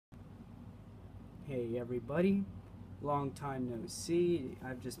Hey everybody, long time no see.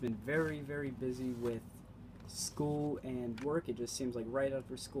 I've just been very busy with school and work. It just seems like right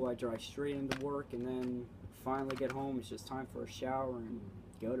after school I drive straight into work and then finally get home. It's just time for a shower and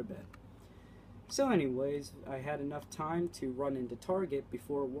go to bed. So anyways, I had enough time to run into Target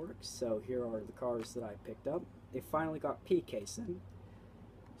before work, so here are the cars that I picked up. They finally got PKs in.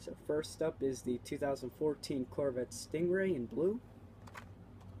 So first up is the 2014 Corvette Stingray in blue,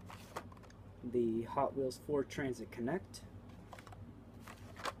 the Hot Wheels Ford Transit Connect,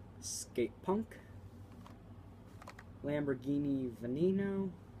 Skate Punk, Lamborghini Veneno,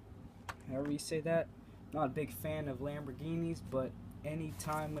 however you say that. Not a big fan of Lamborghinis, but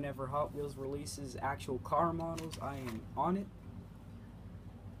anytime whenever Hot Wheels releases actual car models, I am on it.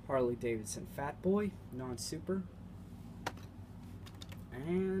 Harley Davidson Fat Boy, non-super,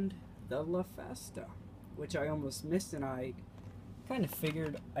 and the La Festa, which I almost missed, and I kind of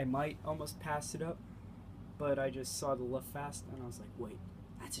figured I might almost pass it up, but I just saw the La Festa and I was like, wait,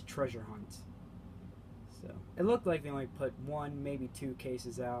 that's a treasure hunt. So it looked like they only put one, maybe two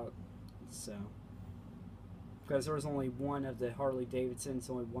cases out, so because there was only one of the Harley Davidsons,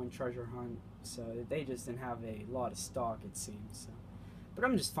 only one treasure hunt, so they just didn't have a lot of stock, it seems. So, but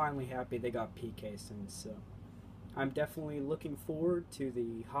I'm just finally happy they got PKs in, so I'm definitely looking forward to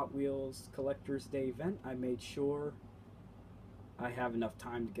the Hot Wheels Collector's Day event. I made sure I have enough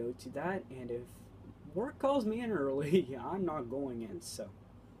time to go to that, and if work calls me in early, I'm not going in, so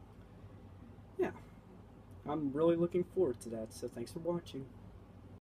yeah, I'm really looking forward to that, so thanks for watching.